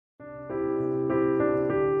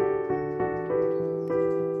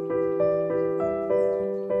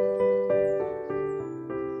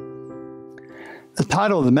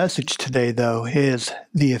title of the message today, though, is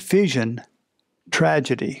The Ephesian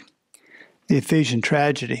Tragedy. The Ephesian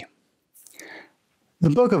Tragedy. The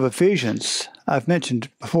book of Ephesians, I've mentioned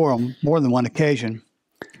before on more than one occasion.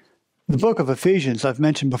 The book of Ephesians, I've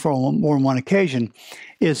mentioned before on more than one occasion,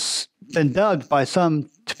 is been dubbed by some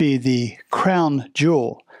to be the crown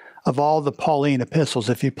jewel of all the Pauline epistles,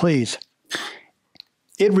 if you please.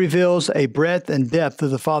 It reveals a breadth and depth of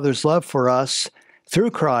the Father's love for us through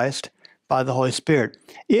Christ by the Holy Spirit.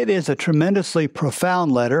 It is a tremendously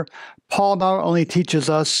profound letter. Paul not only teaches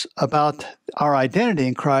us about our identity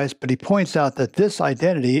in Christ, but he points out that this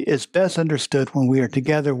identity is best understood when we are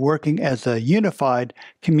together working as a unified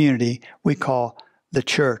community we call the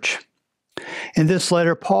church. In this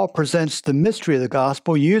letter, Paul presents the mystery of the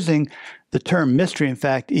gospel using the term mystery, in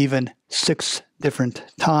fact, even 6 different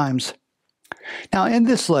times. Now, in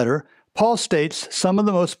this letter, Paul states some of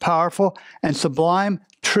the most powerful and sublime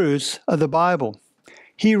truths of the Bible.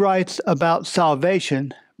 He writes about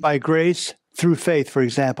salvation by grace through faith, for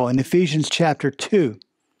example, in Ephesians chapter 2,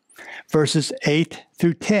 verses 8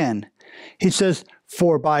 through 10. He says,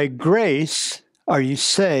 "For by grace are you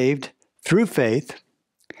saved through faith,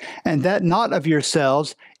 and that not of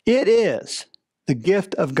yourselves, it is the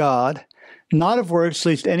gift of God, not of works,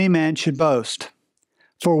 lest any man should boast.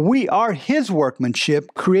 For we are his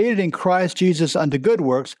workmanship, created in Christ Jesus unto good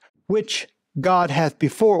works, which God hath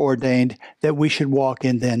before ordained that we should walk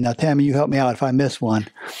in them." Now, Tammy, you help me out if I miss one.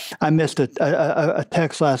 I missed a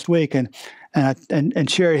text last week, and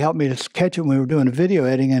Sherry helped me to catch it when we were doing a video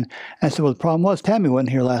editing. And I said, well, the problem was Tammy wasn't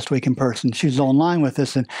here last week in person. She was online with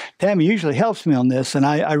us, and Tammy usually helps me on this, and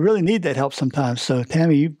I really need that help sometimes. So,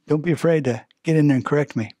 Tammy, you don't be afraid to get in there and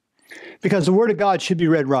correct me. Because the Word of God should be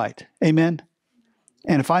read right. Amen?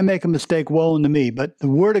 And if I make a mistake, woe unto me. But the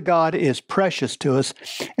Word of God is precious to us,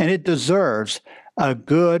 and it deserves a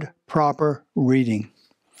good, proper reading.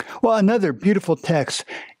 Well, another beautiful text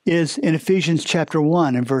is in Ephesians chapter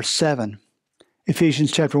 1 and verse 7.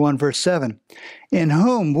 Ephesians chapter 1, verse 7. "In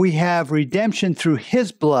whom we have redemption through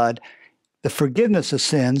his blood, the forgiveness of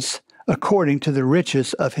sins, according to the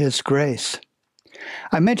riches of his grace."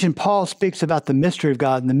 I mentioned Paul speaks about the mystery of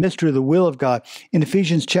God and the mystery of the will of God. In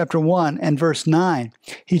Ephesians chapter 1 and verse 9,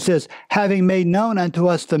 he says, "Having made known unto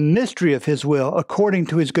us the mystery of his will, according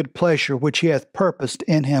to his good pleasure, which he hath purposed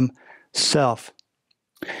in himself."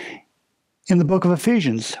 In the book of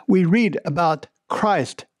Ephesians, we read about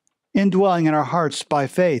Christ indwelling in our hearts by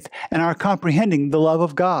faith and our comprehending the love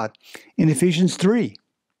of God. In Ephesians 3,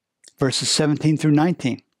 verses 17 through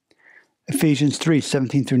 19. Ephesians 3,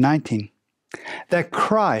 17 through 19. "That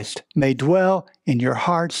Christ may dwell in your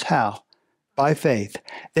hearts," how? "By faith,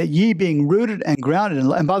 that ye being rooted and grounded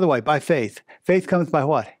in," and by the way, by faith. Faith cometh by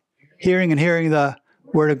what? Hearing, and hearing the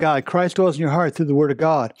Word of God. Christ dwells in your heart through the Word of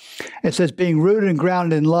God. It says, "being rooted and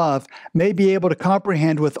grounded in love, may be able to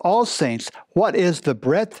comprehend with all saints what is the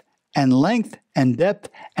breadth and length and depth,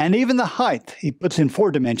 and even the height." He puts in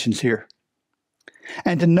 4 dimensions here.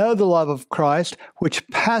 "And to know the love of Christ, which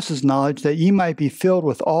passes knowledge, that ye might be filled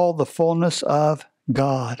with all the fullness of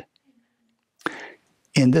God."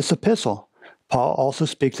 In this epistle, Paul also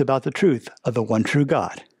speaks about the truth of the one true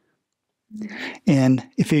God. In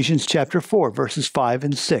Ephesians chapter 4, verses 5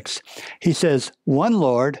 and 6, he says, "One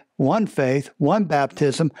Lord, one faith, one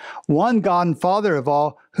baptism, one God and Father of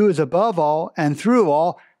all, who is above all and through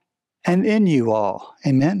all and in you all."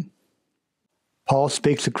 Amen. Paul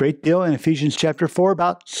speaks a great deal in Ephesians chapter 4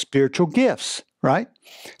 about spiritual gifts, right?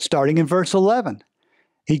 Starting in verse 11.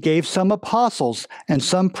 "He gave some apostles and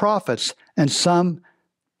some prophets and some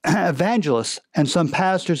evangelists and some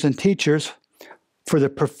pastors and teachers for the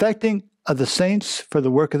perfecting of the saints, for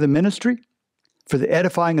the work of the ministry, for the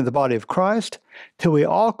edifying of the body of Christ, till we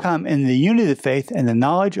all come in the unity of the faith and the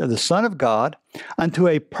knowledge of the Son of God, unto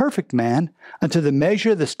a perfect man, unto the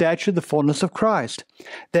measure of the stature of the fullness of Christ,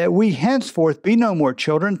 that we henceforth be no more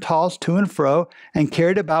children, tossed to and fro, and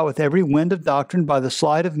carried about with every wind of doctrine by the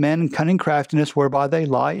sleight of men and cunning craftiness, whereby they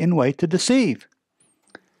lie in wait to deceive."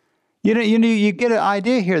 You get an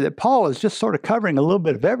idea here that Paul is just sort of covering a little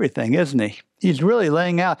bit of everything, isn't he? He's really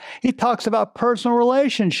laying out. He talks about personal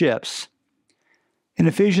relationships. In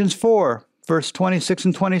Ephesians 4, verse 26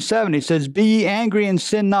 and 27, he says, "Be ye angry and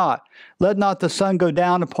sin not. Let not the sun go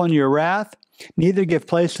down upon your wrath, neither give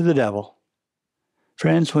place to the devil."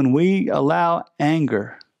 Friends, when we allow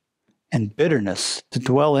anger and bitterness to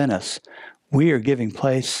dwell in us, we are giving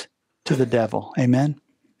place to the devil. Amen?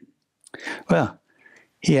 Well,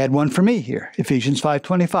 He had one for me here, Ephesians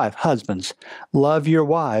 5:25. Husbands, love your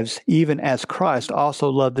wives, even as Christ also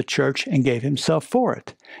loved the church and gave himself for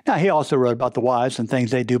it. Now, he also wrote about the wives and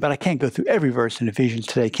things they do, but I can't go through every verse in Ephesians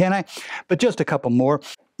today, can I? But just a couple more.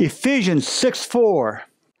 Ephesians 6:4.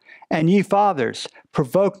 And ye fathers,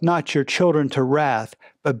 provoke not your children to wrath,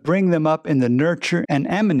 but bring them up in the nurture and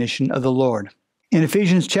admonition of the Lord. In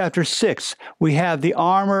Ephesians chapter 6, we have the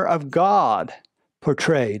armor of God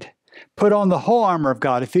portrayed. Put on the whole armor of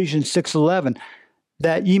God, Ephesians 6:11,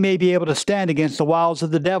 that ye may be able to stand against the wiles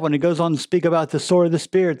of the devil. And it goes on to speak about the sword of the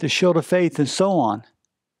Spirit, the shield of faith, and so on.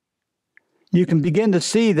 You can begin to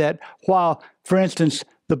see that while, for instance,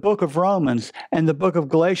 the book of Romans and the book of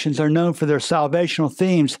Galatians are known for their salvational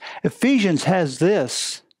themes, Ephesians has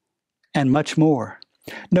this and much more.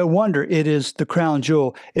 No wonder it is the crown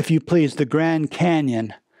jewel, if you please, the Grand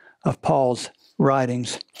Canyon of Paul's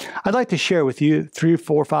writings. I'd like to share with you 3,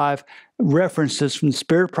 4, 5 references from the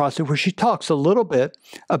Spirit Prophecy where she talks a little bit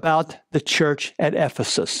about the church at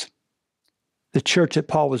Ephesus, the church that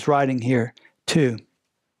Paul was writing here to.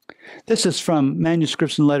 This is from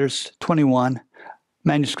Manuscripts and Letters 21,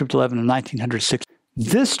 Manuscript 11 of 1906.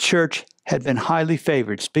 This church had been highly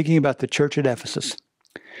favored, speaking about the church at Ephesus.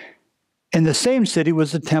 In the same city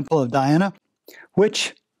was the temple of Diana,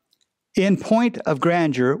 which in point of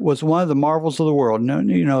grandeur was one of the marvels of the world.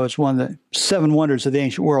 It's one of the 7 wonders of the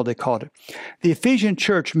ancient world, they called it. The Ephesian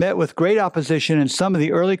church met with great opposition, and some of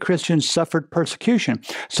the early Christians suffered persecution.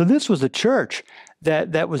 So this was a church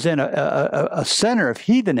that was in a center of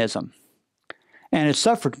heathenism, and it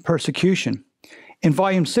suffered persecution. In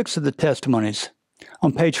volume 6 of the Testimonies,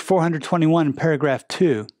 on page 421 in paragraph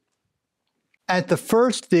 2, at the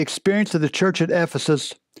first, the experience of the church at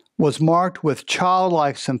Ephesus was marked with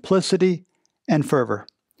childlike simplicity and fervor.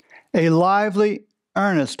 A lively,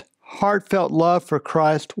 earnest, heartfelt love for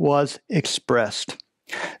Christ was expressed.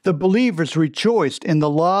 The believers rejoiced in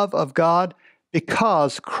the love of God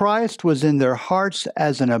because Christ was in their hearts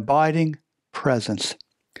as an abiding presence.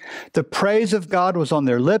 The praise of God was on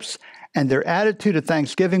their lips, and their attitude of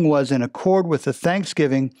thanksgiving was in accord with the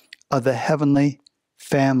thanksgiving of the heavenly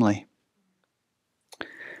family.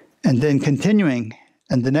 And then continuing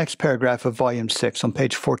in the next paragraph of volume 6 on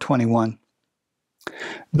page 421,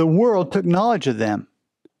 the world took knowledge of them,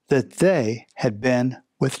 that they had been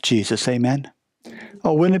with Jesus. Amen.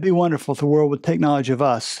 Oh, wouldn't it be wonderful if the world would take knowledge of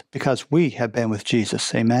us because we have been with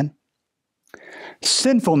Jesus? Amen.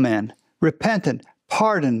 Sinful men, repentant,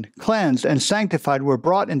 pardoned, cleansed, and sanctified were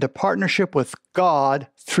brought into partnership with God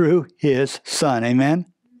through his Son. Amen.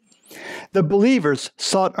 The believers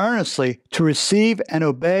sought earnestly to receive and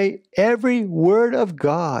obey every word of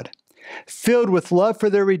God. Filled with love for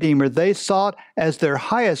their Redeemer, they sought as their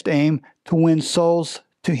highest aim to win souls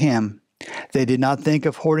to him. They did not think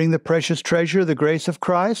of hoarding the precious treasure of the grace of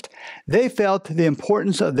Christ. They felt the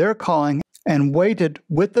importance of their calling and waited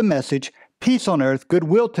with the message, peace on earth,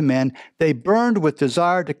 goodwill to men. They burned with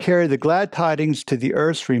desire to carry the glad tidings to the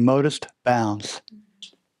earth's remotest bounds.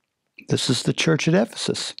 This is the church at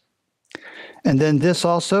Ephesus. And then this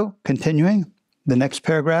also, continuing, the next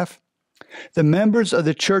paragraph, the members of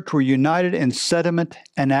the church were united in sentiment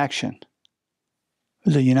and action. It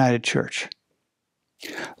was a united church.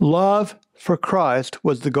 Love for Christ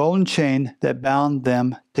was the golden chain that bound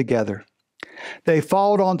them together. They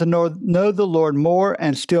followed on to know the Lord more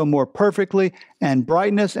and still more perfectly, and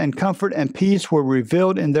brightness and comfort and peace were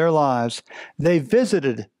revealed in their lives. They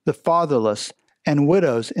visited the fatherless and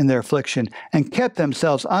widows in their affliction, and kept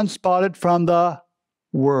themselves unspotted from the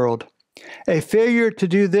world. A failure to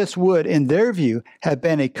do this would, in their view, have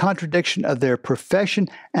been a contradiction of their profession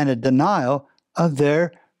and a denial of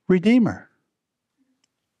their Redeemer.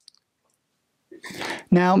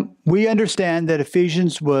 Now, we understand that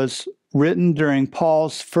Ephesians was written during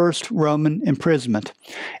Paul's first Roman imprisonment.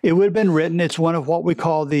 It would have been written, it's one of what we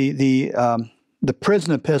call the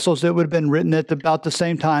prison epistles. It would have been written at about the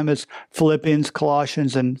same time as Philippians,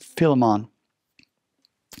 Colossians, and Philemon.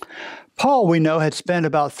 Paul, we know, had spent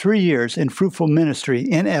about 3 years in fruitful ministry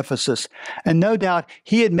in Ephesus, and no doubt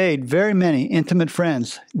he had made very many intimate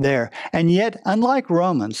friends there. And yet, unlike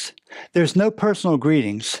Romans, there's no personal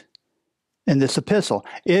greetings in this epistle.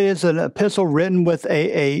 It is an epistle written with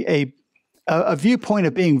a viewpoint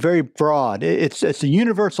of being very broad. It's a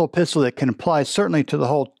universal epistle that can apply certainly to the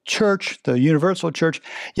whole church, the universal church.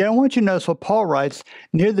 Yet I want you to notice what Paul writes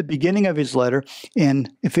near the beginning of his letter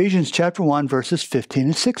in Ephesians chapter 1, verses 15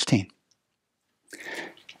 and 16.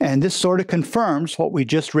 And this sort of confirms what we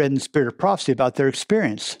just read in the Spirit of Prophecy about their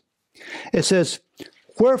experience. It says,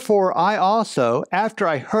 Wherefore I also, after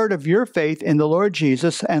I heard of your faith in the Lord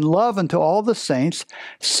Jesus and love unto all the saints,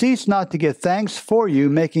 cease not to give thanks for you,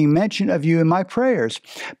 making mention of you in my prayers.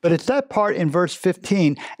 But it's that part in verse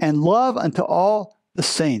 15, and love unto all the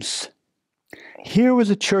saints. Here was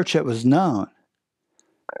a church that was known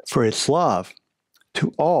for its love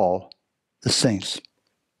to all the saints.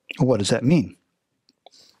 What does that mean?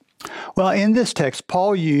 Well, in this text,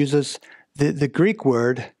 Paul uses the Greek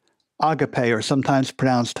word agape, or sometimes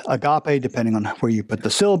pronounced agape, depending on where you put the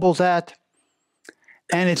syllables at.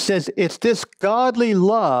 And it says it's this godly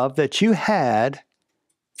love that you had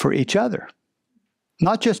for each other.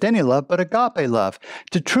 Not just any love, but agape love.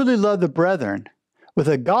 To truly love the brethren with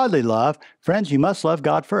a godly love, friends, you must love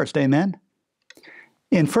God first. Amen?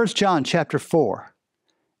 In 1 John chapter 4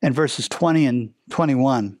 and verses 20 and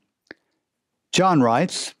 21, John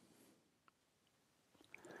writes,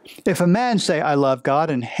 if a man say, I love God,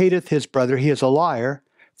 and hateth his brother, he is a liar.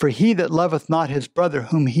 For he that loveth not his brother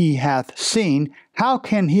whom he hath seen, how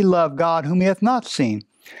can he love God whom he hath not seen?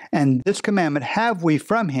 And this commandment have we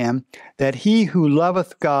from him, that he who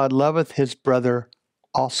loveth God loveth his brother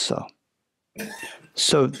also.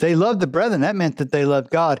 So they loved the brethren. That meant that they loved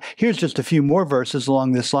God. Here's just a few more verses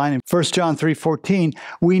along this line. In 1 John 3:14,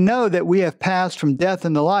 we know that we have passed from death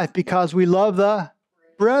into life because we love the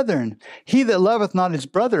brethren. He that loveth not his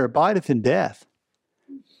brother abideth in death.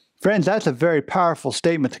 Friends, that's a very powerful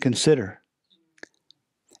statement to consider.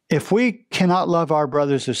 If we cannot love our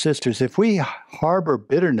brothers or sisters, if we harbor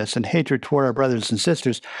bitterness and hatred toward our brothers and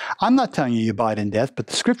sisters, I'm not telling you abide in death, but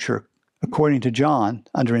the scripture, according to John,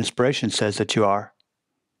 under inspiration, says that you are.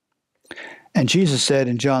 And Jesus said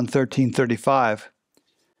in John 13:35,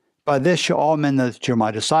 by this shall all men know that you're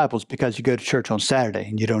my disciples, because you go to church on Saturday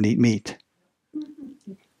and you don't eat meat.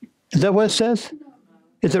 Is that what it says?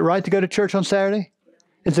 Is it right to go to church on Saturday?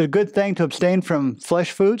 Is it a good thing to abstain from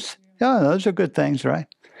flesh foods? Yeah, those are good things, right?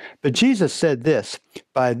 But Jesus said this,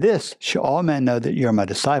 by this shall all men know that you are my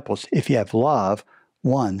disciples, if you have love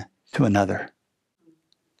one to another.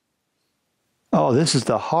 Oh, this is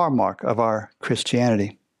the hallmark of our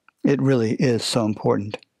Christianity. It really is so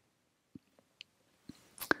important.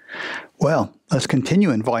 Well, let's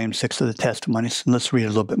continue in Volume 6 of the Testimonies, and let's read a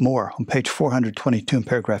little bit more on page 422 in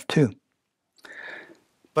paragraph 2.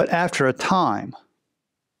 But after a time,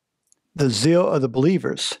 the zeal of the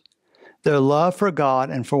believers, their love for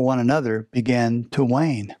God and for one another began to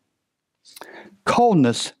wane.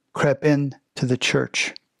 Coldness crept into the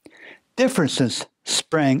church. Differences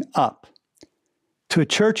sprang up. To a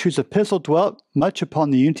church whose epistle dwelt much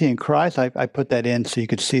upon the unity in Christ, I put that in so you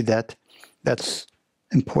could see that. That's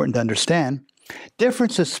important to understand.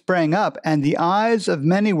 Differences sprang up, and the eyes of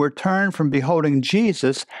many were turned from beholding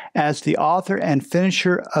Jesus as the author and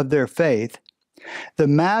finisher of their faith. The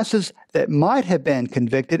masses that might have been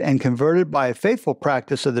convicted and converted by a faithful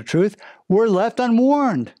practice of the truth were left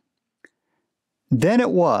unwarned. Then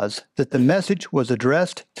it was that the message was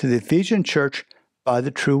addressed to the Ephesian church by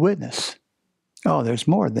the true witness. Oh, there's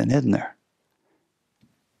more then, isn't there?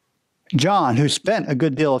 John, who spent a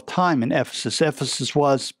good deal of time in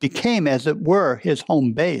Ephesus, became, as it were, his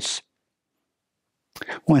home base.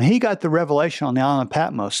 When he got the revelation on the island of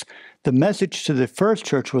Patmos, the message to the first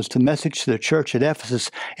church was the message to the church at Ephesus.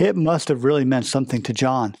 It must have really meant something to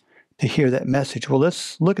John to hear that message. Well,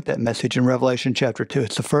 let's look at that message in Revelation chapter 2.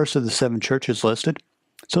 It's the first of the 7 churches listed.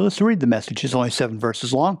 So let's read the message. It's only 7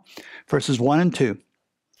 verses long. Verses 1 and 2.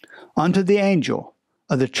 Unto the angel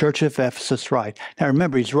of the church of Ephesus write. Now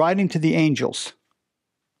remember, he's writing to the angels.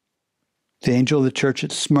 The angel of the church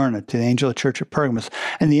at Smyrna, to the angel of the church at Pergamos.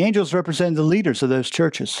 And the angels represent the leaders of those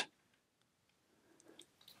churches.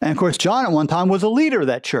 And of course, John at one time was a leader of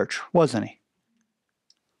that church, wasn't he?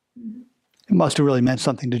 It must have really meant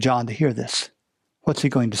something to John to hear this. What's he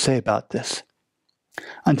going to say about this?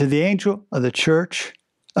 Unto the angel of the church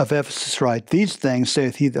of Ephesus write, these things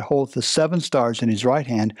saith he that holdeth the 7 stars in his right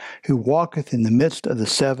hand, who walketh in the midst of the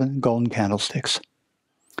 7 golden candlesticks.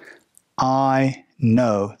 I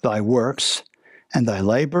know thy works, and thy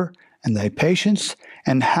labor, and thy patience,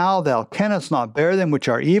 and how thou canst not bear them which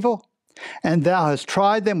are evil, and thou hast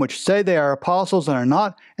tried them which say they are apostles and are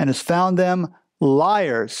not, and hast found them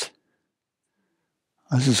liars.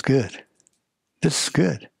 This is good. This is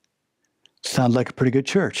good. Sounds like a pretty good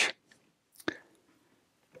church.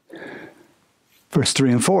 Verse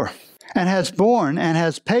 3 and 4. And has borne and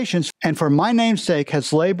has patience, and for my name's sake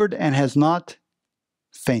has labored and has not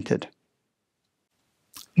fainted.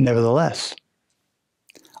 Nevertheless,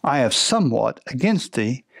 I have somewhat against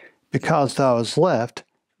thee, because thou hast left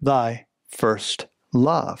thy first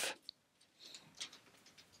love.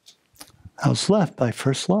 Thou hast left thy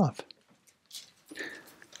first love.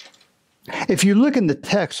 If you look in the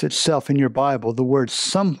text itself in your Bible, the word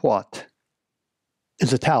somewhat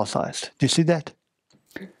is italicized. Do you see that?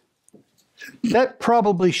 That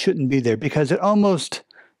probably shouldn't be there because it almost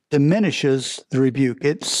diminishes the rebuke.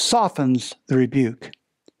 It softens the rebuke.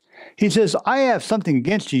 He says, I have something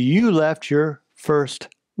against you. You left your first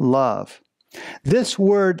love. This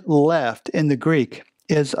word left in the Greek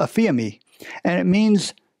is aphiemi, and it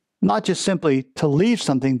means not just simply to leave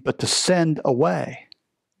something, but to send away.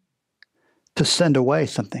 To send away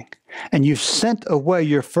something. And you've sent away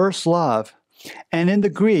your first love. And in the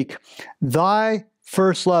Greek, thy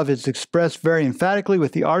first love is expressed very emphatically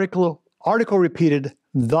with the article repeated,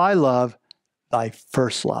 thy love, thy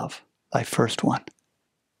first love, thy first one.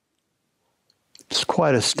 It's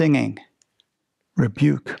quite a stinging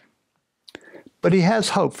rebuke. But he has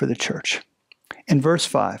hope for the church. In verse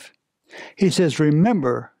 5, he says,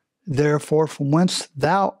 remember, therefore, from whence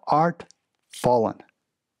thou art fallen.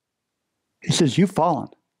 He says, you've fallen.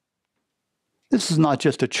 This is not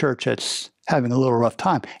just a church that's having a little rough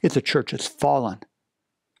time. It's a church that's fallen.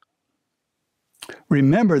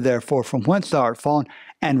 Remember, therefore, from whence thou art fallen,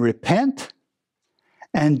 and repent,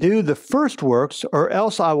 and do the first works, or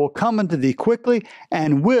else I will come unto thee quickly,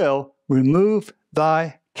 and will remove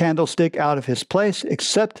thy candlestick out of his place,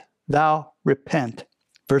 except thou repent.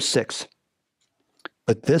 Verse 6.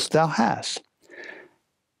 But this thou hast,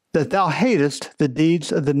 that thou hatest the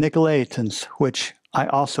deeds of the Nicolaitans, which I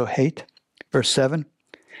also hate. Verse 7.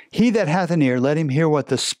 He that hath an ear, let him hear what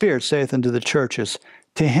the Spirit saith unto the churches.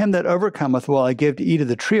 To him that overcometh will I give to eat of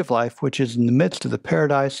the tree of life, which is in the midst of the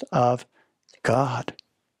paradise of God.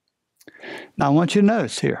 Now I want you to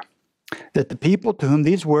notice here that the people to whom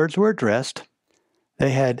these words were addressed, they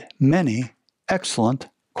had many excellent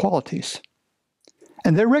qualities.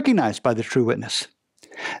 And they're recognized by the true witness.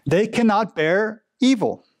 They cannot bear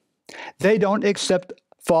evil. They don't accept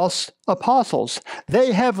false apostles.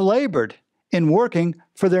 They have labored in working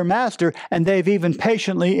for their master, and they've even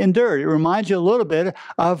patiently endured. It reminds you a little bit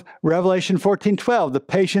of Revelation 14:12, the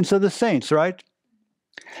patience of the saints, right?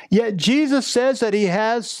 Yet Jesus says that he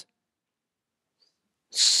has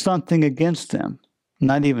something against them.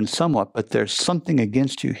 Not even somewhat, but there's something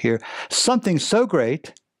against you here. Something so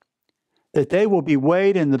great that they will be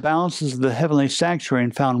weighed in the balances of the heavenly sanctuary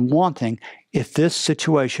and found wanting if this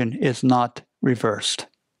situation is not reversed.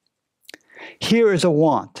 Here is a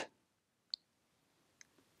want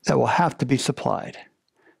that will have to be supplied.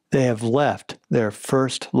 They have left their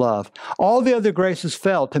first love. All the other graces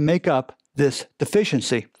failed to make up this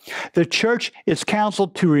deficiency. The church is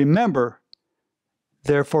counseled to remember,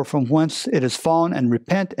 therefore, from whence it has fallen, and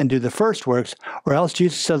repent and do the first works, or else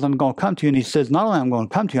Jesus says, I'm going to come to you. And he says, not only am I going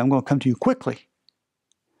to come to you, I'm going to come to you quickly.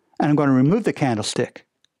 And I'm going to remove the candlestick,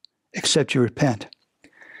 except you repent.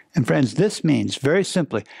 And friends, this means very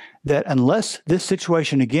simply that unless this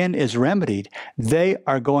situation again is remedied, they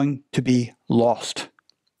are going to be lost.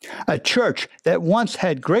 A church that once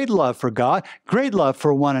had great love for God, great love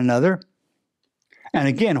for one another. And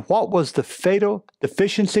again, what was the fatal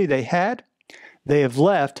deficiency they had? They have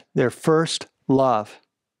left their first love.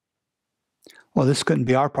 Well, this couldn't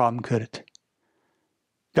be our problem, could it?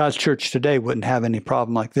 God's church today wouldn't have any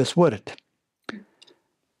problem like this, would it?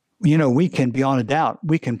 You know, we can, beyond a doubt,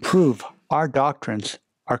 we can prove our doctrines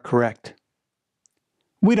are correct.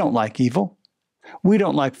 We don't like evil. We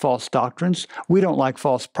don't like false doctrines. We don't like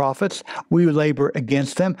false prophets. We labor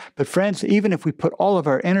against them. But friends, even if we put all of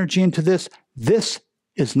our energy into this, this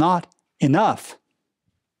is not enough.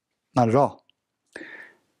 Not at all.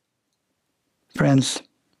 Friends,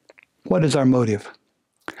 what is our motive?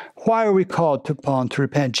 Why are we called upon to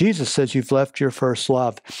repent? Jesus says you've left your first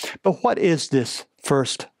love. But what is this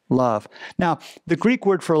first love? Now, the Greek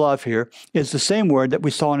word for love here is the same word that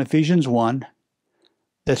we saw in Ephesians 1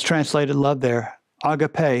 that's translated love there,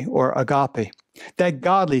 agape or agape, that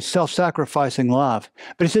godly, self-sacrificing love.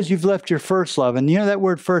 But it says you've left your first love. And you know that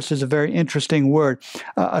word first is a very interesting word.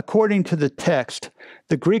 According to the text,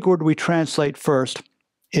 the Greek word we translate first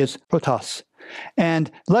is protos.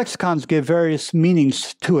 And lexicons give various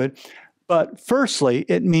meanings to it. But firstly,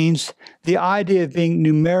 it means the idea of being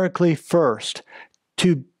numerically first,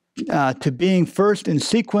 to being first in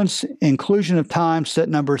sequence, inclusion of time, set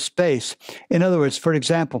number, space. In other words, for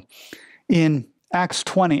example, in Acts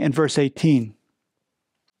 20 and verse 18,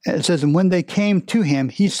 it says, and when they came to him,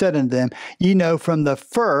 he said unto them, ye know from the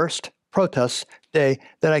first, protos, day,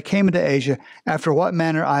 that I came into Asia, after what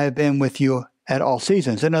manner I have been with you at all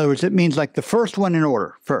seasons. In other words, it means like the first one in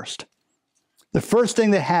order, first. The first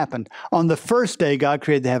thing that happened on the first day God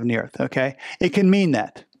created the heaven and the earth, okay? It can mean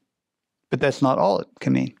that, but that's not all it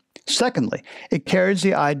can mean. Secondly, it carries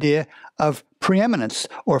the idea of preeminence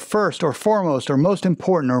or first or foremost or most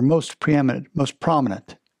important or most preeminent, most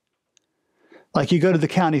prominent. Like you go to the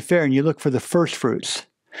county fair and you look for the first fruits.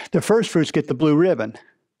 The first fruits get the blue ribbon.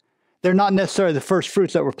 They're not necessarily the first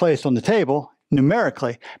fruits that were placed on the table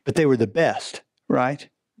numerically, but they were the best, right?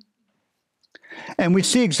 And we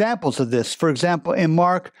see examples of this. For example, in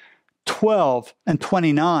Mark 12 and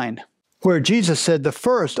 29, where Jesus said, the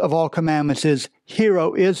first of all commandments is, Hear,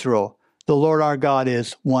 O Israel, the Lord our God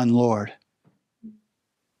is one Lord.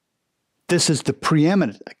 This is the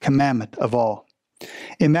preeminent commandment of all.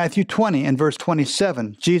 In Matthew 20 and verse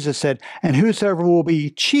 27, Jesus said, And whosoever will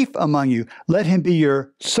be chief among you, let him be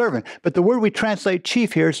your servant. But the word we translate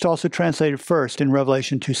chief here is also translated first in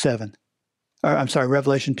Revelation 2:7.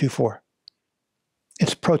 Revelation 2:4.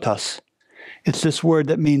 It's protos. It's this word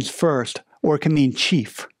that means first, or it can mean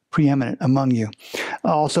chief, preeminent among you.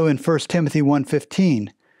 Also in 1 Timothy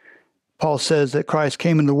 1:15, Paul says that Christ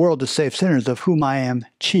came into the world to save sinners, of whom I am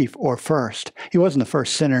chief or first. He wasn't the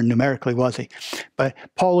first sinner numerically, was he? But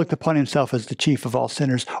Paul looked upon himself as the chief of all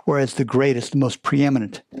sinners, or as the greatest, the most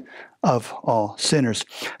preeminent of all sinners.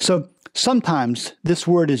 So sometimes this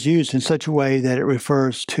word is used in such a way that it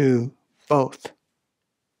refers to both.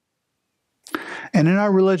 And in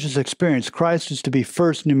our religious experience, Christ is to be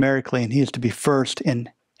first numerically, and he is to be first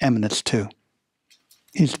in eminence too.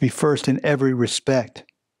 He is to be first in every respect.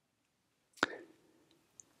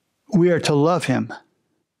 We are to love him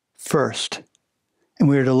first, and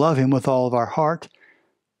we are to love him with all of our heart,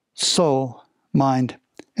 soul, mind,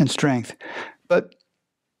 and strength. But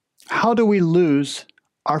how do we lose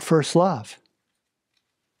our first love?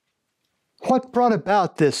 What brought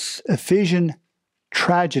about this Ephesian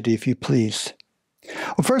tragedy, if you please?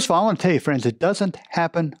 Well, first of all, I want to tell you, friends, it doesn't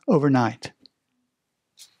happen overnight.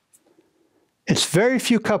 It's very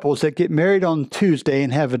few couples that get married on Tuesday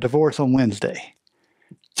and have a divorce on Wednesday.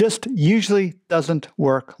 Just usually doesn't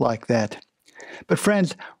work like that. But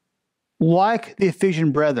friends, like the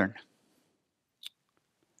Ephesian brethren,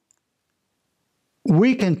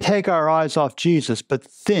 we can take our eyes off Jesus, but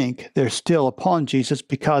think they're still upon Jesus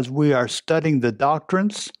because we are studying the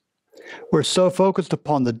doctrines. We're so focused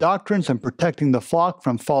upon the doctrines and protecting the flock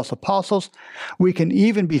from false apostles. We can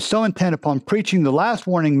even be so intent upon preaching the last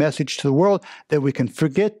warning message to the world that we can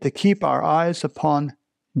forget to keep our eyes upon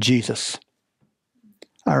Jesus.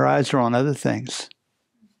 Our eyes are on other things,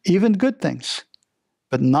 even good things,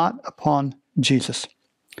 but not upon Jesus.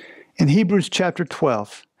 In Hebrews chapter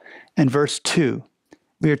 12 and verse 2,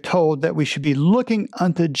 we are told that we should be looking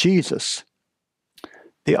unto Jesus,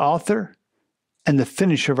 the author and the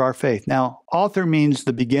finisher of our faith. Now, author means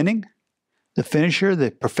the beginning, the finisher,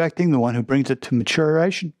 the perfecting, the one who brings it to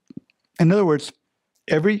maturation. In other words,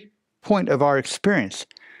 every point of our experience,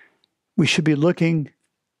 we should be looking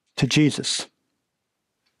to Jesus,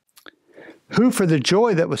 who for the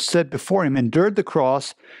joy that was set before him endured the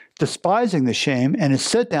cross, despising the shame, and is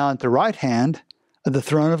set down at the right hand of the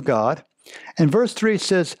throne of God. And verse 3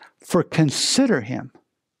 says, For consider him.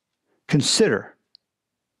 Consider.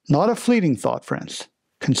 Not a fleeting thought, friends.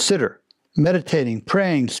 Consider. Meditating,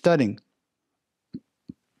 praying, studying.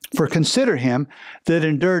 For consider him that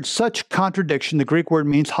endured such contradiction, the Greek word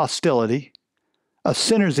means hostility, of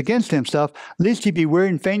sinners against himself, lest ye be weary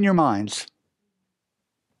and faint in your minds.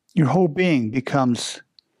 Your whole being becomes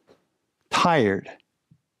tired.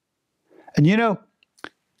 And you know,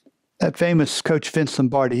 that famous coach Vince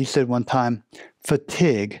Lombardi, he said one time,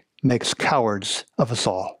 fatigue makes cowards of us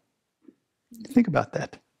all. Think about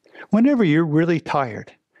that. Whenever you're really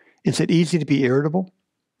tired, is it easy to be irritable?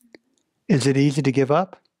 Is it easy to give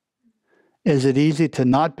up? Is it easy to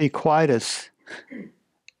not be quite as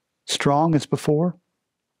strong as before?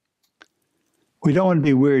 We don't want to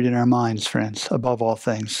be wearied in our minds, friends, above all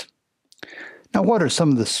things. Now, what are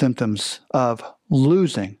some of the symptoms of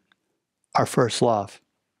losing our first love?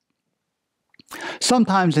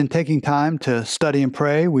 Sometimes in taking time to study and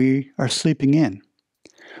pray, we are sleeping in.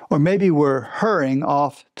 Or maybe we're hurrying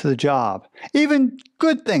off to the job. Even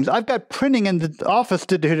good things. I've got printing in the office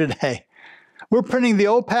to do today. We're printing the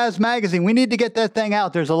Old Paths magazine. We need to get that thing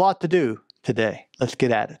out. There's a lot to do today. Let's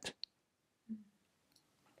get at it.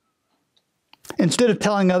 Instead of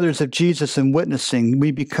telling others of Jesus and witnessing,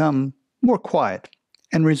 we become more quiet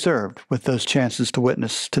and reserved with those chances to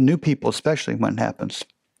witness to new people, especially when it happens.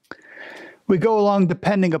 We go along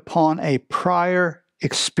depending upon a prior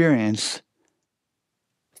experience,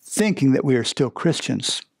 thinking that we are still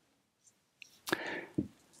Christians.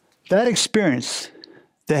 That experience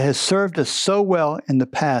that has served us so well in the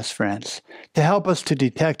past, friends, to help us to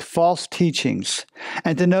detect false teachings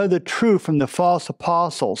and to know the truth from the false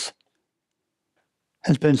apostles,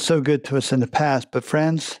 has been so good to us in the past. But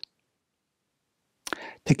friends,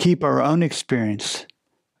 to keep our own experience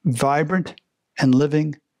vibrant and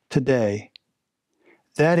living today,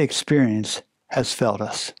 that experience has failed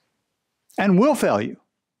us and will fail you.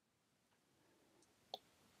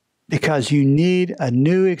 Because you need a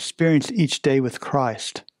new experience each day with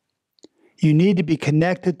Christ. You need to be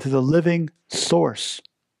connected to the living source.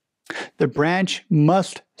 The branch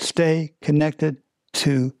must stay connected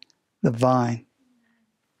to the vine.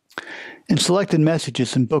 In Selected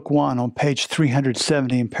Messages in Book 1 on page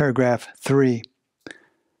 370 in paragraph 3,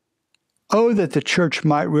 oh, that the church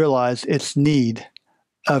might realize its need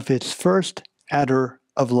of its first adder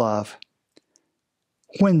of love.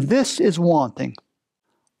 When this is wanting,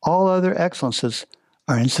 all other excellences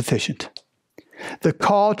are insufficient. The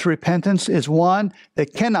call to repentance is one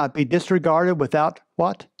that cannot be disregarded without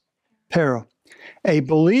what? Peril. A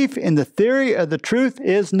belief in the theory of the truth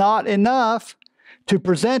is not enough. To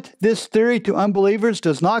present this theory to unbelievers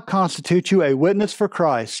does not constitute you a witness for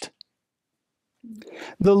Christ.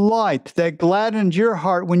 The light that gladdened your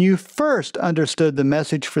heart when you first understood the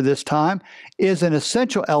message for this time is an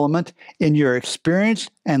essential element in your experience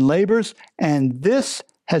and labors, and this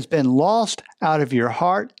has been lost out of your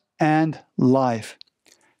heart and life.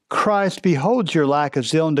 Christ beholds your lack of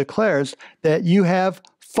zeal and declares that you have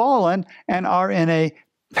fallen and are in a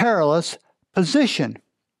perilous position.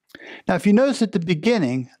 Now, if you notice at the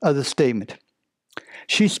beginning of the statement,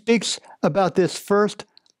 she speaks about this first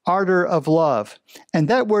ardor of love, and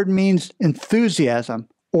that word means enthusiasm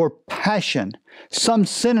or passion. Some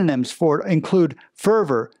synonyms for it include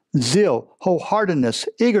fervor, zeal, wholeheartedness,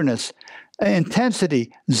 eagerness,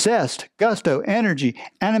 intensity, zest, gusto, energy,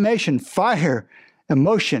 animation, fire,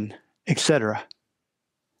 emotion, etc.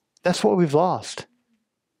 That's what we've lost.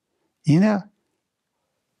 You know,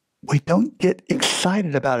 we don't get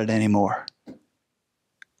excited about it anymore.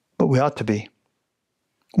 But we ought to be.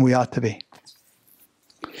 We ought to be.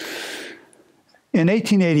 In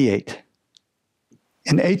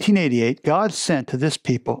 1888, God sent to this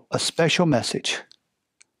people a special message.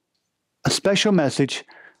 A special message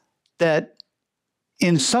that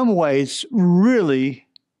in some ways really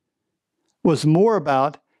was more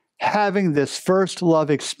about having this first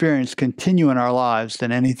love experience continue in our lives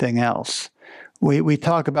than anything else. We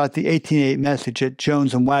talk about the 1888 message that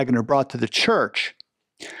Jones and Wagner brought to the church.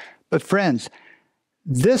 But friends,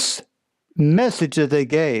 this message that they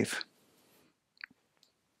gave,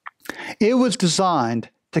 it was designed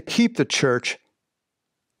to keep the church.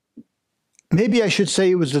 Maybe I should say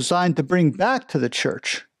it was designed to bring back to the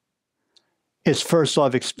church its first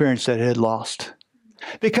love experience that it had lost.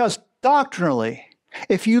 Because doctrinally,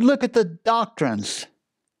 if you look at the doctrines,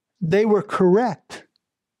 they were correct.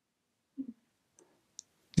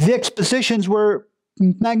 The expositions were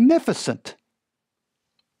magnificent.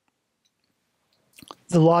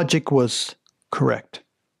 The logic was correct.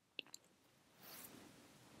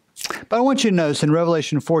 But I want you to notice in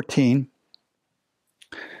Revelation 14,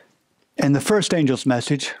 and the first angel's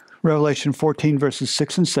message, Revelation 14, verses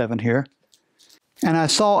 6 and 7 here, and I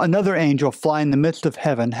saw another angel fly in the midst of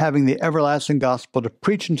heaven, having the everlasting gospel to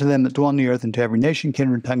preach unto them that dwell on the earth, and to every nation,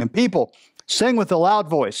 kindred, tongue, and people, saying with a loud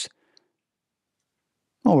voice,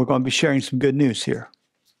 oh, we're going to be sharing some good news here.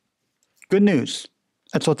 Good news.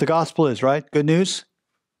 That's what the gospel is, right? Good news.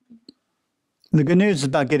 The good news is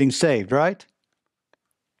about getting saved, right?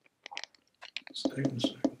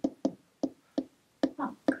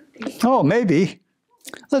 Oh, maybe.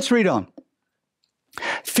 Let's read on.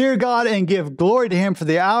 Fear God and give glory to him, for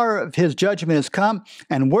the hour of his judgment has come,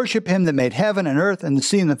 and worship him that made heaven and earth and the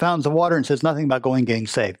sea and the fountains of water, and says nothing about going and getting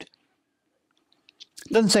saved.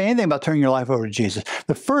 It doesn't say anything about turning your life over to Jesus.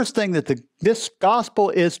 The first thing that this gospel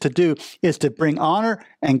is to do is to bring honor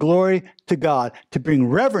and glory to God, to bring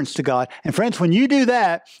reverence to God. And friends, when you do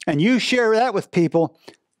that and you share that with people,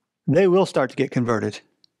 they will start to get converted.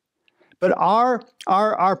 But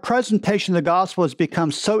our presentation of the gospel has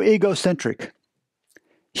become so egocentric.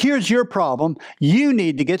 Here's your problem. You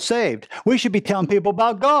need to get saved. We should be telling people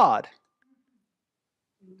about God.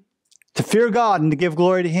 To fear God and to give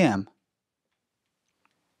glory to him.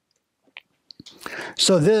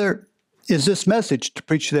 So there is this message to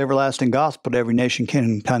preach the everlasting gospel to every nation,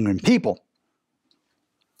 kindred, tongue, and people.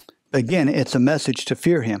 Again, it's a message to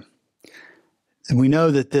fear him. And we know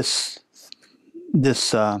that this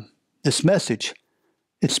message,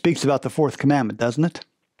 it speaks about the fourth commandment, doesn't it?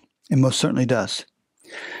 It most certainly does.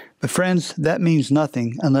 But friends, that means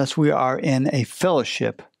nothing unless we are in a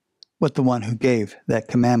fellowship with the one who gave that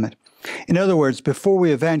commandment. In other words, before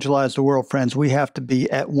we evangelize the world, friends, we have to be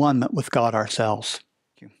at one with God ourselves.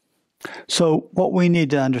 So what we need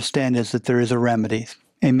to understand is that there is a remedy.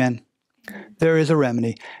 Amen. There is a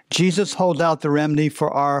remedy. Jesus holds out the remedy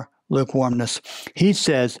for our lukewarmness. He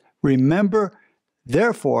says, remember,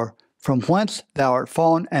 therefore, from whence thou art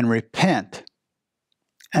fallen, and repent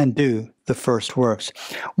and do the first works.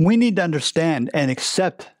 We need to understand and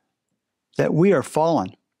accept that we are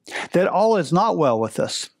fallen, that all is not well with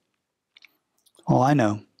us. Oh, I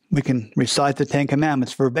know. We can recite the Ten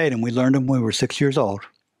Commandments verbatim. We learned them when we were 6 years old.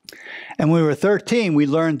 And when we were 13, we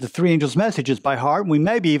learned the three angels' messages by heart. We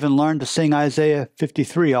maybe even learned to sing Isaiah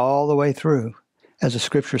 53 all the way through as a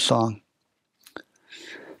scripture song.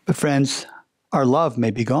 But friends, our love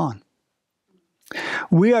may be gone.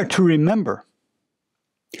 We are to remember.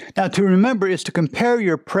 Now, to remember is to compare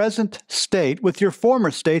your present state with your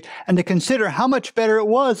former state and to consider how much better it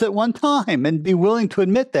was at one time and be willing to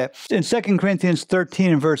admit that. In 2 Corinthians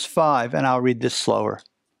 13 and verse 5, and I'll read this slower,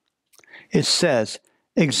 it says,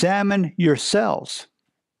 examine yourselves.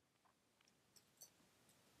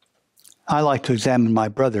 I like to examine my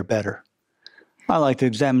brother better. I like to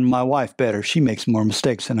examine my wife better. She makes more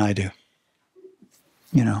mistakes than I do.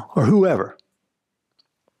 Or whoever.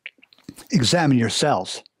 Examine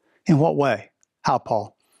yourselves. In what way? How,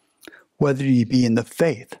 Paul? Whether ye be in the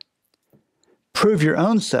faith. Prove your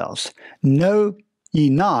own selves. Know ye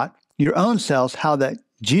not your own selves how that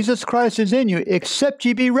Jesus Christ is in you, except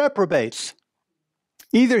ye be reprobates.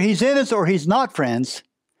 Either he's in us or he's not, friends.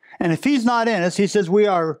 And if he's not in us, he says we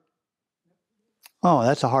are, oh,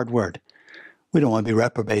 that's a hard word. We don't want to be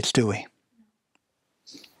reprobates, do we?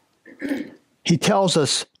 He tells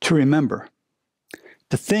us to remember,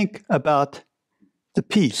 to think about the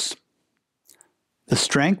peace, the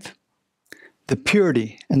strength, the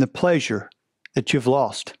purity, and the pleasure that you've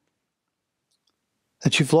lost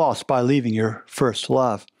by leaving your first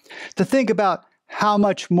love. To think about how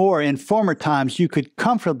much more in former times you could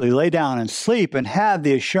comfortably lay down and sleep and have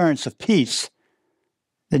the assurance of peace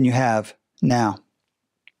than you have now.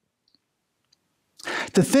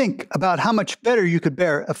 To think about how much better you could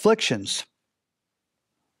bear afflictions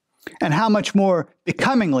and how much more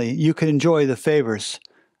becomingly you could enjoy the favors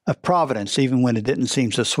of providence even when it didn't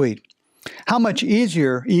seem so sweet. How much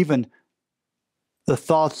easier even the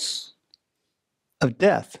thoughts of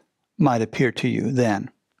death might appear to you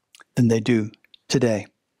then than they do today.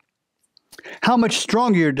 How much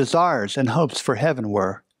stronger your desires and hopes for heaven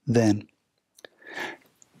were then.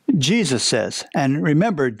 Jesus says, and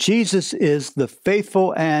remember, Jesus is the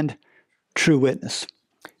faithful and true witness.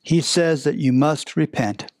 He says that you must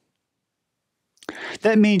repent.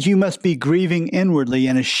 That means you must be grieving inwardly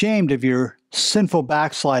and ashamed of your sinful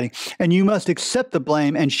backsliding, and you must accept the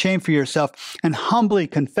blame and shame for yourself and humbly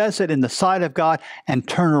confess it in the sight of God and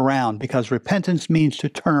turn around, because repentance means to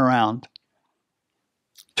turn around.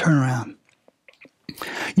 Turn around.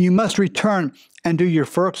 You must return and do your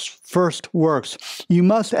first works. You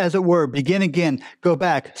must, as it were, begin again, go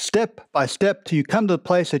back step by step till you come to the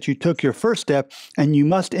place that you took your first step, and you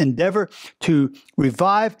must endeavor to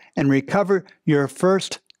revive and recover your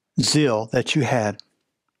first zeal that you had.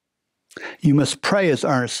 You must pray as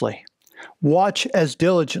earnestly, watch as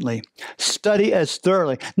diligently, study as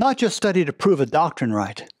thoroughly, not just study to prove a doctrine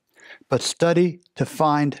right, but study to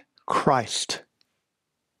find Christ.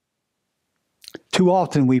 Too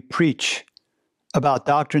often we preach about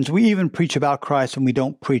doctrines. We even preach about Christ and we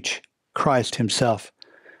don't preach Christ himself.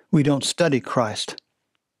 We don't study Christ.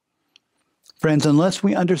 Friends, unless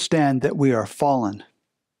we understand that we are fallen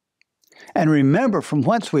and remember from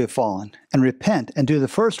whence we have fallen and repent and do the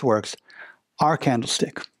first works, our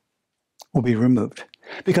candlestick will be removed.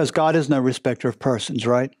 Because God is no respecter of persons,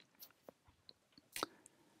 right?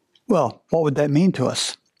 Well, what would that mean to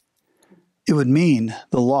us? It would mean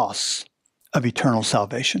the loss of eternal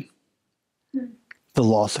salvation. The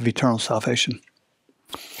loss of eternal salvation.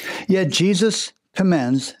 Yet Jesus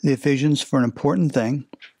commends the Ephesians for an important thing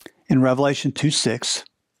in Revelation 2:6.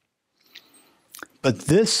 But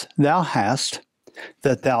this thou hast,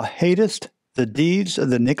 that thou hatest the deeds of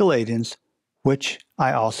the Nicolaitans, which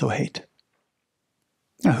I also hate.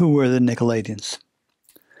 Now, who were the Nicolaitans?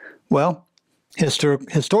 Well,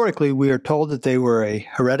 historically, we are told that they were a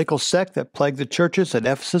heretical sect that plagued the churches at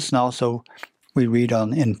Ephesus, and also we read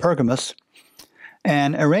in Pergamos.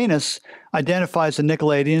 And Irenaeus identifies the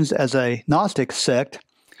Nicolaitans as a Gnostic sect,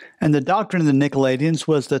 and the doctrine of the Nicolaitans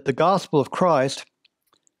was that the gospel of Christ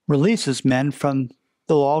releases men from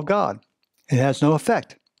the law of God. It has no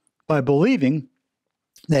effect. By believing,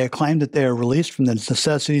 they claim that they are released from the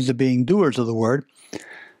necessities of being doers of the word.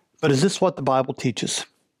 But is this what the Bible teaches?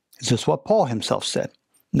 Is this what Paul himself said?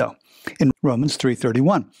 No. In Romans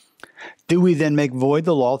 3:31, do we then make void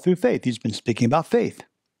the law through faith? He's been speaking about faith.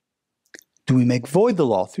 Do we make void the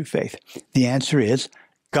law through faith? The answer is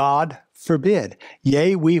God forbid.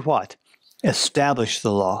 Yea, we what? Establish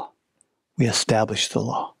the law. We establish the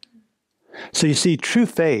law. So you see, true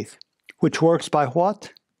faith, which works by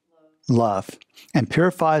what? Love. And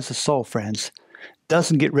purifies the soul, friends,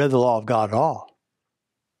 doesn't get rid of the law of God at all.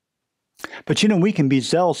 But we can be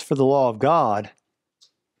zealous for the law of God,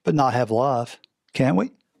 but not have love, can't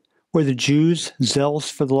we? Were the Jews zealous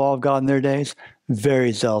for the law of God in their days?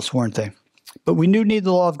 Very zealous, weren't they? But we do need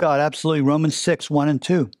the law of God, absolutely. Romans 6, 1 and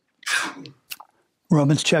 2.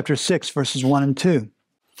 Romans chapter 6, verses 1 and 2.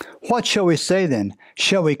 What shall we say then?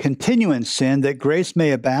 Shall we continue in sin that grace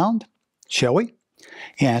may abound? Shall we?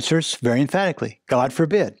 He answers very emphatically, God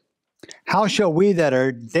forbid. How shall we that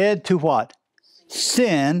are dead to what?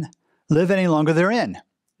 Sin live any longer therein?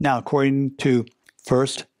 Now, according to 1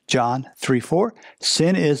 John 3, 4,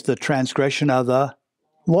 sin is the transgression of the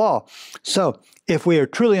law. So, if we are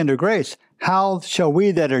truly under grace, how shall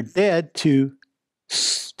we that are dead to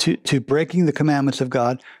breaking the commandments of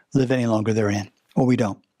God live any longer therein? Well, we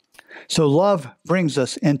don't. So love brings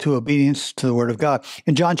us into obedience to the word of God.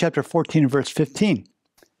 In John chapter 14 and verse 15,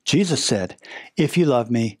 Jesus said, if you love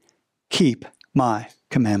me, keep my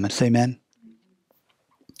commandments. Amen.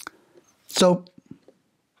 So,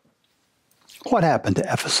 what happened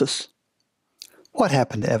to Ephesus? What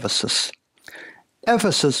happened to Ephesus?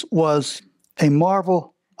 Ephesus was a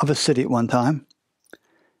marvel of a city at one time.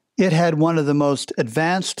 It had one of the most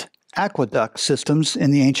advanced aqueduct systems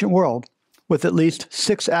in the ancient world, with at least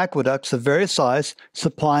 6 aqueducts of various size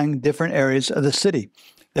supplying different areas of the city.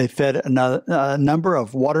 They fed a number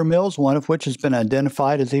of water mills, one of which has been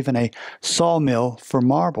identified as even a sawmill for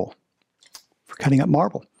marble, for cutting up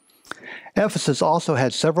marble. Ephesus also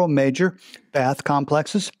had several major bath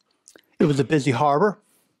complexes. It was a busy harbor.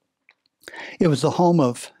 It was the home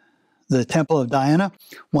of the Temple of Diana,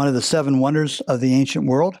 one of the 7 wonders of the ancient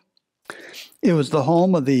world. It was the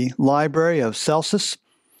home of the Library of Celsus.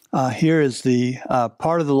 Here is the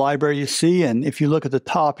part of the library you see, and if you look at the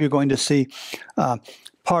top, you're going to see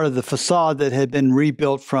part of the facade that had been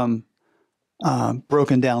rebuilt from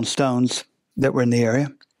broken down stones that were in the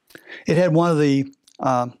area. It had one of the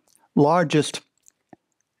largest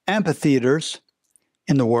amphitheaters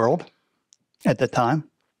in the world at the time.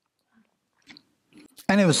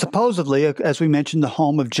 And it was supposedly, as we mentioned, the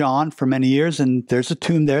home of John for many years, and there's a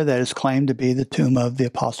tomb there that is claimed to be the tomb of the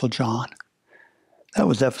Apostle John. That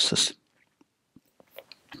was Ephesus.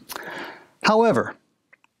 However,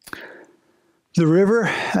 the river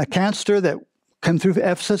Canster that came through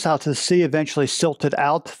Ephesus out to the sea eventually silted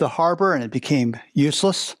out the harbor, and it became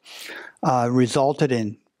useless, resulted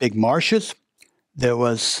in big marshes. There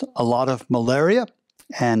was a lot of malaria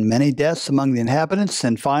and many deaths among the inhabitants,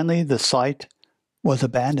 and finally the site was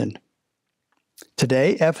abandoned.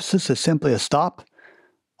 Today, Ephesus is simply a stop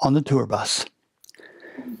on the tour bus.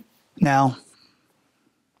 Now,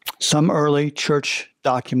 some early church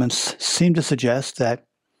documents seem to suggest that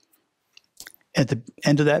at the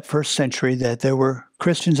end of that first century that there were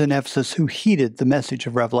Christians in Ephesus who heeded the message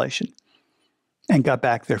of Revelation and got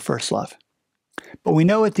back their first love. But we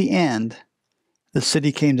know at the end, the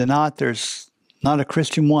city came to naught. There's not a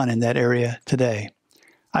Christian one in that area today.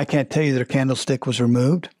 I can't tell you their candlestick was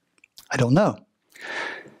removed. I don't know.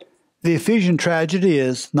 The Ephesian tragedy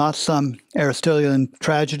is not some Aristotelian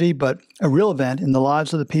tragedy, but a real event in the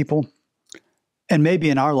lives of the people and maybe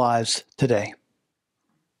in our lives today.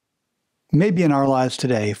 Maybe in our lives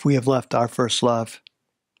today if we have left our first love.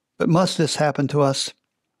 But must this happen to us?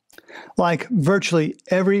 Like virtually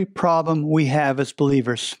every problem we have as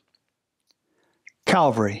believers,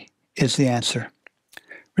 Calvary is the answer.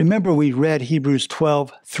 Remember we read Hebrews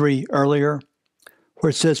 12:3 earlier,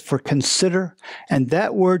 where it says, for consider, and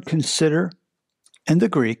that word consider in the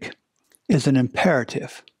Greek is an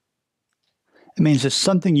imperative. It means it's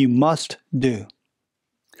something you must do.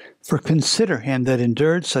 For consider him that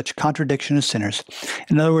endured such contradiction as sinners.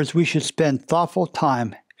 In other words, we should spend thoughtful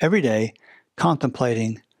time every day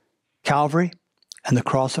contemplating Calvary and the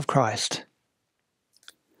cross of Christ.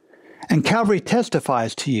 And Calvary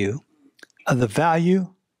testifies to you of the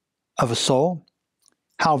value of a soul,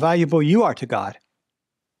 how valuable you are to God.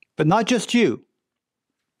 But not just you.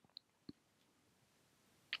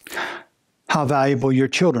 How valuable your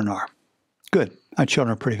children are. Good. Our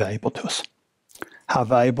children are pretty valuable to us. How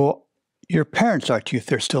valuable your parents are to you if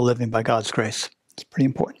they're still living by God's grace. It's pretty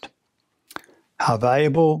important. How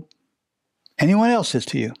valuable anyone else is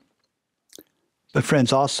to you. But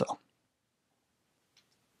friends, also,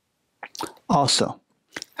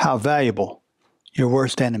 how valuable your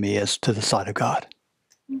worst enemy is to the sight of God.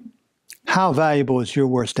 How valuable is your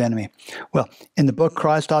worst enemy? Well, in the book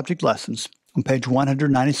Christ Object Lessons, on page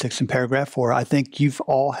 196 in paragraph 4. I think you've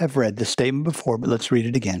all have read this statement before, but let's read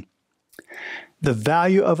it again. The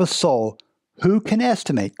value of a soul, who can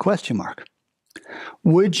estimate? Question mark.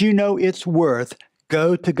 Would you know its worth?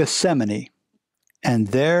 Go to Gethsemane and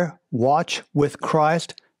there watch with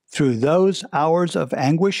Christ through those hours of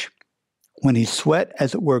anguish when he sweat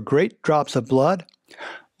as it were great drops of blood.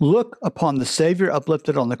 Look upon the Savior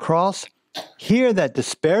uplifted on the cross. Hear that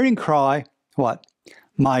despairing cry, what?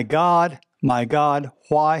 My God,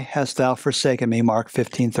 why hast thou forsaken me? Mark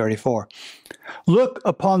 15:34. Look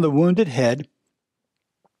upon the wounded head.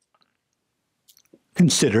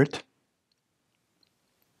 Consider it.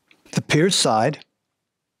 The pierced side,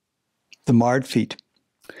 the marred feet.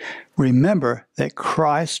 Remember that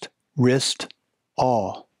Christ risked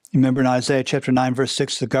all. Remember in Isaiah chapter 9, verse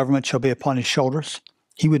 6, the government shall be upon his shoulders.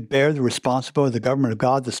 He would bear the responsibility of the government of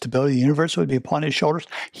God. The stability of the universe would be upon his shoulders.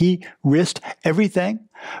 He risked everything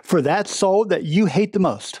for that soul that you hate the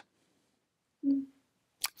most.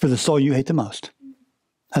 For the soul you hate the most.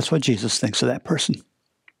 That's what Jesus thinks of that person.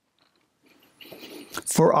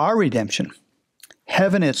 For our redemption,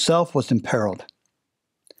 heaven itself was imperiled.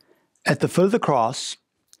 At the foot of the cross,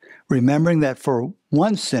 remembering that for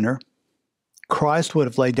one sinner, Christ would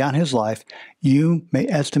have laid down his life, you may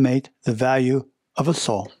estimate the value of a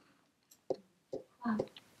soul.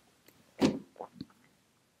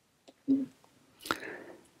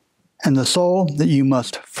 And the soul that you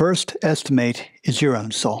must first estimate is your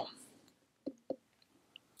own soul.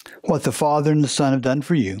 What the Father and the Son have done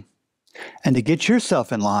for you, and to get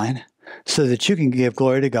yourself in line so that you can give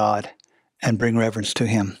glory to God and bring reverence to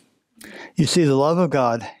him. You see, the love of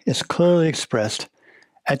God is clearly expressed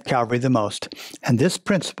at Calvary the most. And this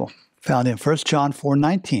principle, found in 1 John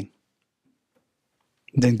 4:19,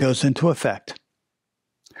 then goes into effect,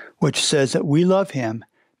 which says that we love him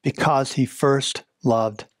because he first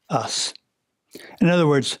loved us. In other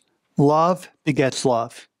words, love begets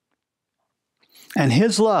love. And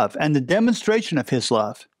his love and the demonstration of his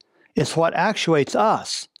love is what actuates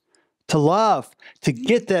us to love, to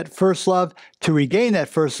get that first love, to regain that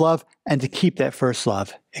first love, and to keep that first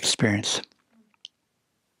love experience.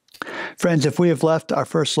 Friends, if we have left our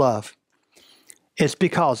first love, it's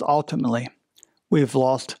because ultimately we've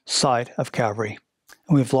lost sight of Calvary,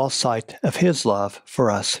 and we've lost sight of his love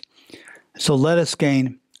for us. So let us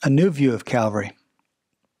gain a new view of Calvary.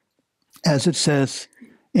 As it says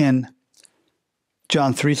in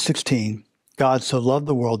John 3:16, God so loved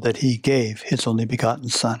the world that he gave his only begotten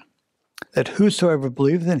Son, that whosoever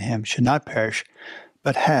believeth in him should not perish,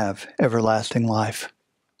 but have everlasting life.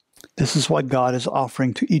 This is what God is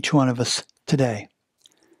offering to each one of us today.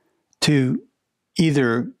 To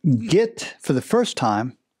either get for the first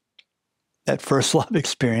time that first love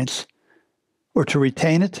experience, or to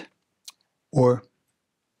retain it, or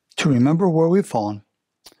to remember where we've fallen,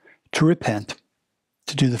 to repent,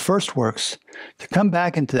 to do the first works, to come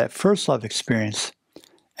back into that first love experience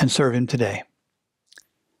and serve him today.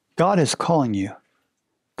 God is calling you.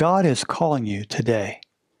 God is calling you today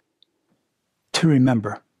to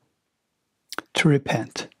remember, to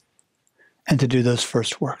repent, and to do those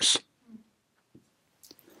first works.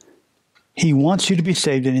 He wants you to be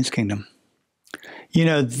saved in his kingdom. You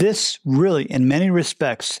know, this really, in many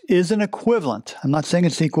respects, is an equivalent. I'm not saying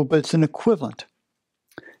it's equal, but it's an equivalent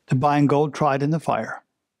to buying gold tried in the fire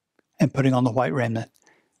and putting on the white raiment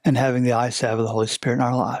and having the eye salve of the Holy Spirit in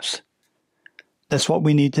our lives. That's what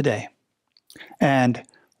we need today. And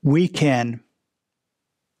we can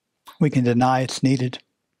deny it's needed.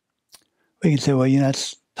 We can say, well, you know,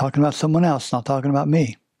 it's talking about someone else, not talking about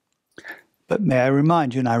me. But may I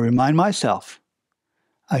remind you, and I remind myself,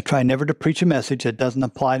 I try never to preach a message that doesn't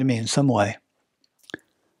apply to me in some way.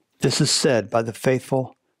 This is said by the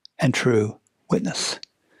faithful and true witness.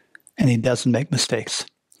 And he doesn't make mistakes.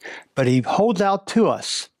 But he holds out to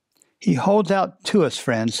us. He holds out to us,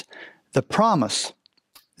 friends, the promise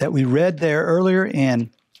that we read there earlier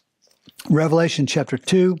in Revelation chapter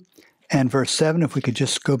 2 and verse 7. If we could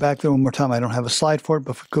just go back there one more time. I don't have a slide for it,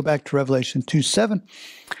 but if we go back to Revelation 2:7,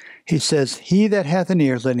 he says, He that hath an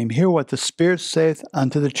ear, let him hear what the Spirit saith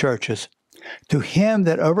unto the churches. To him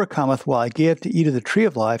that overcometh will I give to eat of the tree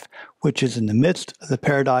of life, which is in the midst of the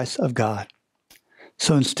paradise of God.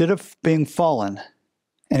 So instead of being fallen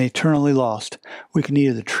and eternally lost, we can eat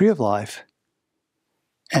of the tree of life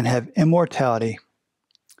and have immortality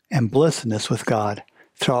and blessedness with God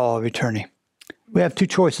through all of eternity. We have two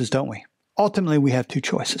choices, don't we? Ultimately, we have two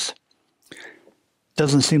choices.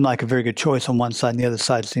 Doesn't seem like a very good choice on one side, and the other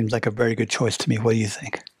side seems like a very good choice to me. What do you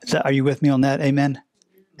think? Are you with me on that? Amen?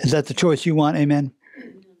 Is that the choice you want? Amen?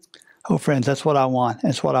 Oh, friends, that's what I want.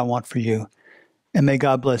 That's what I want for you. And may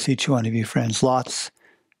God bless each one of you, friends. Lots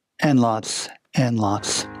and lots and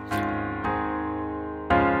lots.